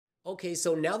Okay,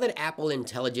 so now that Apple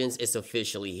Intelligence is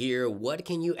officially here, what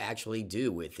can you actually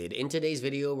do with it? In today's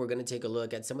video, we're going to take a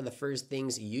look at some of the first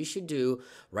things you should do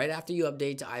right after you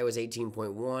update to iOS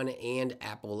 18.1 and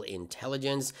Apple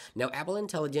Intelligence. Now, Apple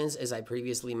Intelligence, as I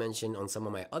previously mentioned on some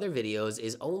of my other videos,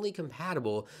 is only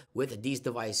compatible with these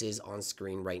devices on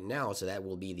screen right now. So that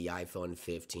will be the iPhone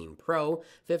 15 Pro,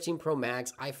 15 Pro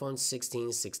Max, iPhone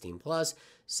 16, 16 Plus,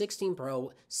 16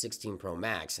 Pro, 16 Pro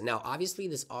Max. Now, obviously,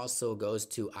 this also goes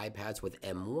to iPads with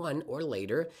M1 or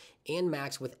later and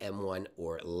Macs with M1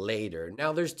 or later.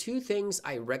 Now, there's two things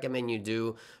I recommend you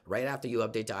do right after you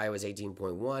update to iOS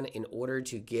 18.1 in order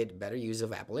to get better use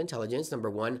of Apple Intelligence. Number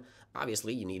one,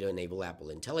 obviously, you need to enable Apple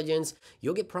Intelligence.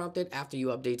 You'll get prompted after you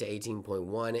update to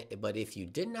 18.1, but if you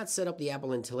did not set up the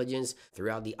Apple Intelligence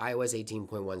throughout the iOS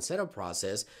 18.1 setup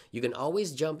process, you can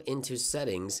always jump into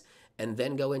Settings and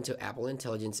then go into Apple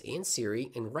Intelligence and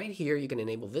Siri. And right here, you can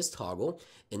enable this toggle,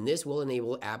 and this will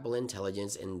enable Apple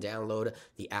Intelligence and download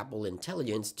the Apple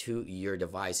Intelligence to your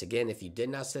device. Again, if you did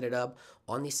not set it up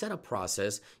on the setup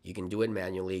process, you can do it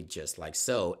manually just like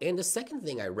so. And the second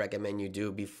thing I recommend you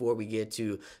do before we get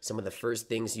to some of the first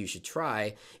things you should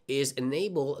try is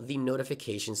enable the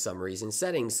notification summaries and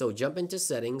settings. So jump into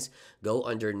Settings, go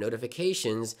under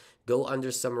Notifications, go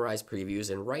under Summarize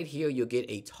Previews, and right here you'll get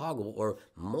a toggle or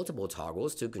multiple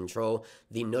toggles to control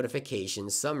the notification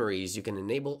summaries. You can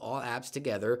enable all apps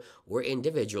together or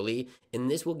individually, and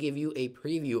this will give you a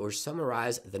preview or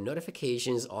summarize the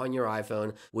notifications on your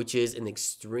iPhone, which is an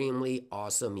extremely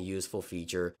awesome, useful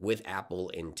feature with Apple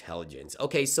Intelligence.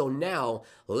 Okay, so now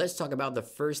let's talk about the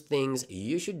first things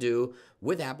you should do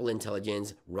with Apple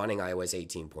Intelligence running iOS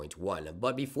 18.1.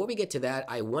 But before we get to that,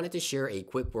 I wanted to share a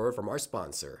quick word from our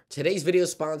sponsor. Today's video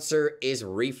sponsor is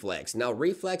Reflex. Now,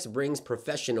 Reflex brings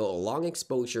professional long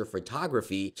exposure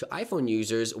photography to iPhone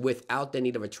users without the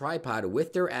need of a tripod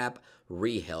with their app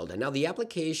Reheld. Now, the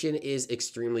application is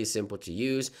extremely simple to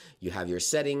use. You have your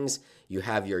settings, you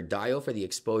have your dial for the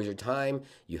exposure time,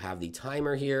 you have the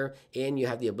timer here, and you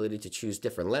have the ability to choose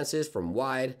different lenses from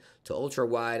wide to ultra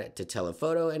wide to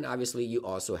telephoto, and obviously you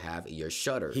also have your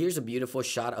shutter. Here's a beautiful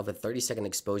shot of a 30-second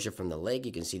exposure from the lake.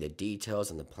 You can see the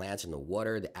details on the plants and the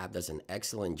water. The app does an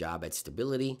excellent job at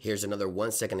stability. Here's another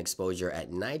 1-second exposure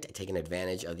at night, taking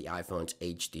advantage of the iPhone's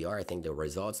HDR. I think the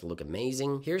results look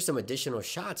amazing. Here's some additional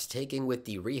shots taken with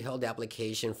the Reheld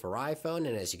application for iPhone,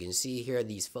 and as you can see here,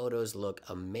 these photos look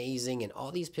amazing, and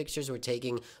all these pictures were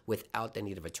taken without the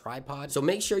need of a tripod. So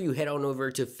make sure you head on over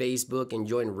to Facebook and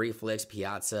join Reflex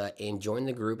Piazza and join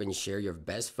the group and share your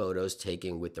best photos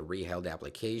taken with the Reheld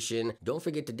application. Don't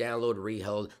forget to download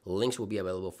Reheld. Links will be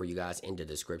available for you guys in the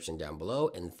description down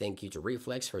below, and thank you to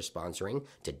Reflex for sponsoring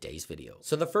today's video.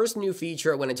 So the first new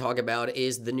feature I want to talk about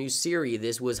is the new Siri.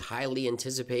 This was highly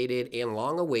anticipated and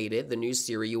long awaited. The new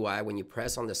Siri UI, when you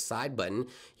press on the side button,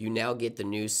 you now get the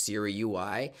new Siri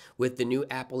UI with the new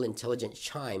Apple Intelligent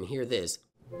Chime. Hear this.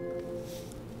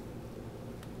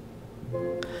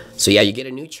 So yeah, you get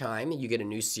a new chime, you get a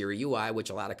new Siri UI, which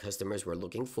a lot of customers were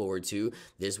looking forward to.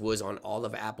 This was on all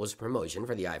of Apple's promotion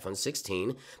for the iPhone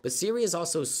 16. But Siri is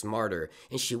also smarter,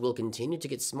 and she will continue to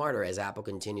get smarter as Apple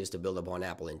continues to build upon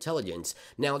Apple Intelligence.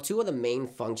 Now, two of the main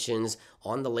functions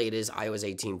on the latest iOS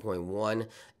 18.1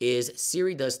 is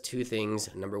Siri does two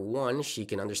things. Number one, she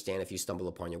can understand if you stumble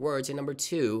upon your words, and number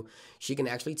two, she can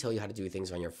actually tell you how to do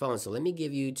things on your phone. So let me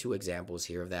give you two examples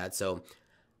here of that. So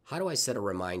how do I set a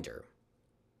reminder?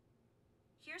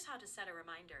 Here's how to set a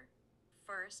reminder.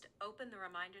 First, open the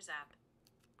Reminders app.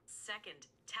 Second,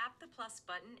 tap the plus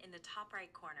button in the top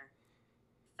right corner.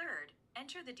 Third,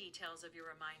 enter the details of your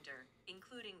reminder,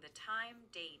 including the time,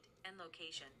 date, and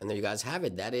location. And there you guys have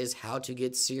it. That is how to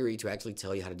get Siri to actually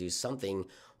tell you how to do something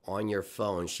on your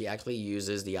phone. She actually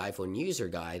uses the iPhone user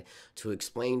guide to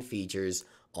explain features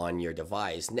on your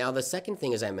device. Now, the second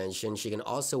thing, as I mentioned, she can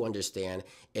also understand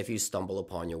if you stumble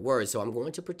upon your words. So I'm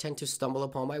going to pretend to stumble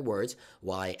upon my words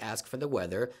while I ask for the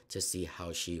weather to see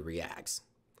how she reacts.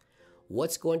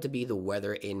 What's going to be the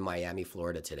weather in Miami,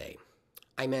 Florida today?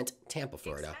 I meant Tampa,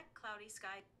 Florida. Expect cloudy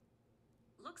sky.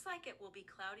 Looks like it will be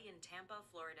cloudy in Tampa,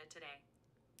 Florida today.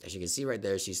 As you can see right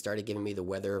there, she started giving me the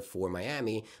weather for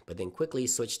Miami, but then quickly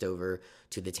switched over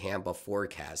to the Tampa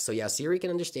forecast. So yeah, Siri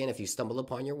can understand if you stumble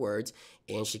upon your words,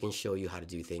 and she can show you how to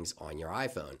do things on your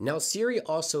iPhone. Now, Siri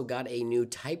also got a new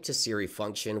Type to Siri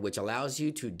function, which allows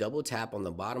you to double tap on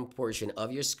the bottom portion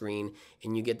of your screen,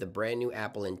 and you get the brand new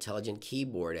Apple Intelligent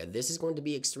Keyboard. This is going to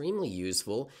be extremely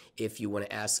useful if you want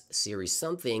to ask Siri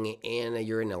something and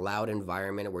you're in a loud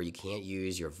environment where you can't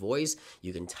use your voice.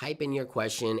 You can type in your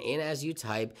question, and as you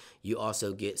type, you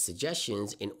also get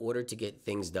suggestions in order to get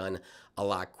things done a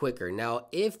lot quicker. Now,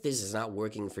 if this is not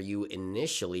working for you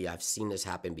initially, I've seen this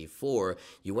happen before,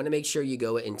 you want to make sure you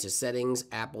go into settings,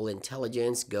 Apple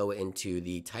Intelligence, go into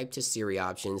the type to Siri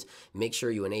options, make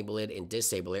sure you enable it and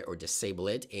disable it, or disable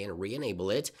it and re-enable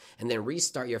it, and then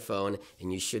restart your phone,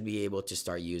 and you should be able to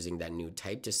start using that new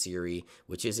type to Siri,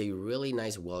 which is a really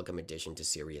nice welcome addition to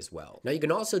Siri as well. Now, you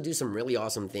can also do some really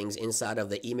awesome things inside of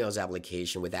the emails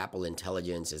application with Apple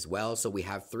Intelligence as well. So we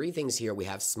have three things here. We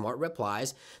have smart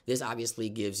replies. This obviously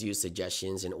gives you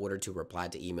suggestions in order to reply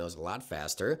to emails a lot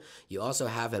faster. You also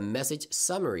have a message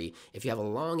summary. If you have a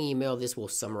long email, this will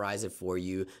summarize it for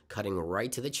you, cutting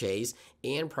right to the chase.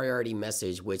 And priority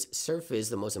message, which surface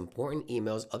the most important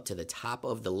emails up to the top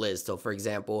of the list. So for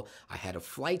example, I had a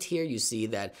flight here. You see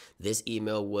that this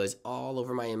email was all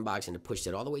over my inbox and it pushed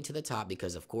it all the way to the top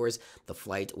because of course the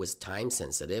flight was time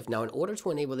sensitive. Now, in order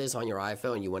to enable this on your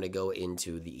iPhone, you want to go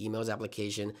into the emails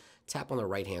application, tap on the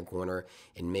right hand corner,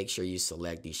 and make sure you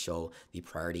select the show the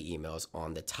priority emails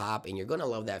on the top, and you're going to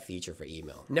love that feature for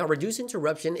email. Now, reduce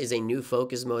interruption is a new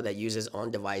focus mode that uses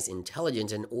on-device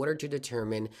intelligence in order to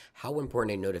determine how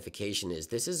important a notification is.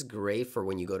 This is great for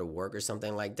when you go to work or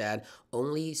something like that.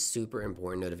 Only super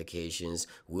important notifications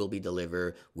will be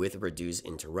delivered with reduced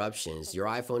interruptions. Your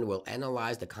iPhone will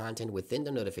analyze the content within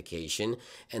the notification,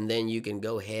 and then you can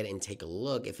go ahead and take a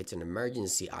look. If it's an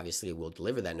emergency, obviously it will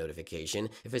deliver that notification.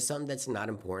 If it's something that's not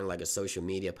important, like a social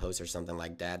media post or something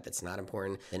like that, that's not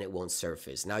important, then it won't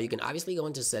surface. Now, you can obviously go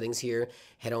into settings here,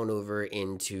 head on over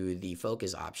into the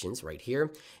focus options right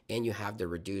here, and you have the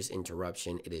reduce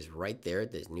interruption. It is right there.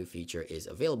 This new feature is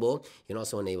available. You can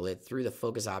also enable it through the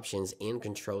focus options and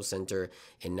control center,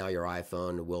 and now your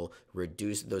iPhone will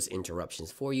reduce those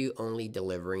interruptions for you, only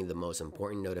delivering the most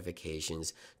important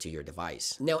notifications to your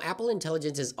device. Now, Apple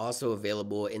Intelligence is also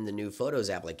available in the new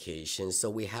Photos application. So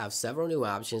we have several new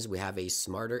options. We have a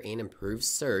smarter and improved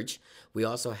search. We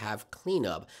also have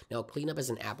cleanup. Now, cleanup is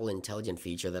an Apple Intelligent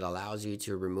feature that allows you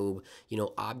to remove,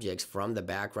 objects from the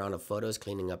background of photos,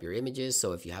 cleaning up your images.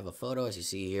 So if you have a photo, as you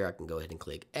see here, I can go ahead and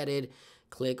click edit,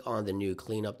 click on the new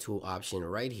cleanup tool option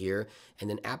right here, and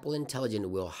then Apple Intelligent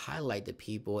will highlight the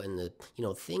people and the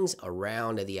things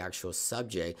around the actual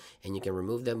subject, and you can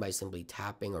remove them by simply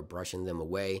tapping or brushing them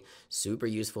away. Super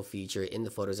useful feature in the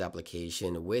Photos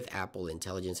application with Apple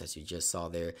Intelligence. As you just saw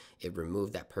there, it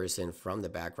removed that person from the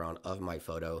background of my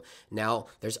photo. Now,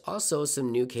 there's also some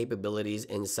new capabilities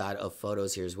inside of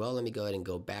Photos here as well. Let me go ahead and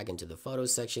go back into the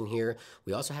Photos section here.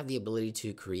 We also have the ability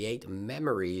to create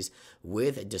memories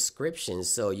with descriptions.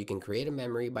 So you can create a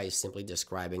memory by simply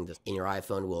describing this, and your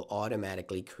iPhone will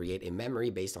automatically create a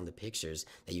memory based on the pictures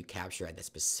that you capture at that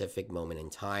specific moment in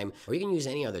time, or you can use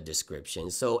any other description.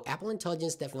 So Apple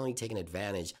Intelligence definitely taking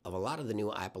advantage of a lot of the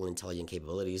new Apple Intelligent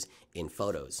capabilities in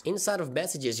Photos. Inside of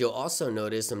Messages, you'll also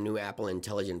notice some new Apple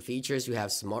Intelligent features. You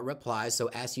have smart replies. So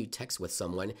as you text with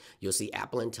someone, you'll see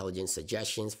Apple Intelligent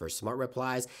suggestions for smart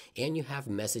replies, and you have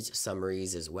message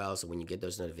summaries as well. So when you get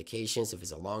those notifications, if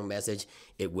it's a long message,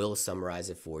 it will summarize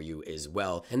it for you as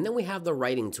well. And then we have the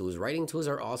writing tools. Writing tools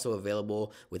are also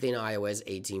available within iOS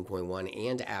 18.1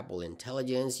 and Apple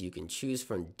Intelligence. You can choose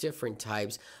from different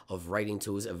types of writing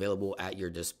tools available at your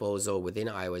disposal within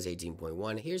iOS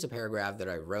 18.1. Here's a paragraph that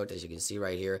I wrote. As you can see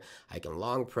right here, I can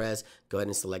long press, go ahead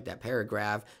and select that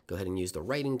paragraph, go ahead and use the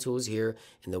writing tools here,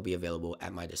 and they'll be available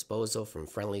at my disposal from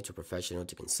friendly to professional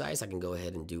to concise. I can go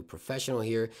ahead and do professional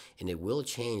here, and it will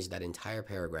change that entire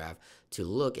paragraph to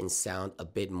look and sound a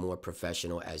bit more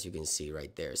professional, as you can see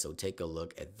right there. So take a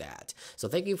look at that. So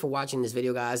thank you for watching this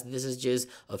video, guys. This is just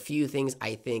a few things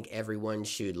I think everyone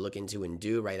should look into and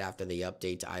do right after the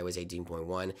update to iOS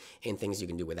 18.1 and things you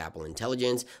can do with Apple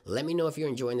Intelligence. Let me know if you're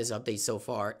enjoying this update so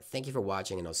far. Thank you for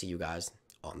watching, and I'll see you guys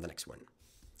on the next one.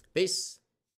 Peace.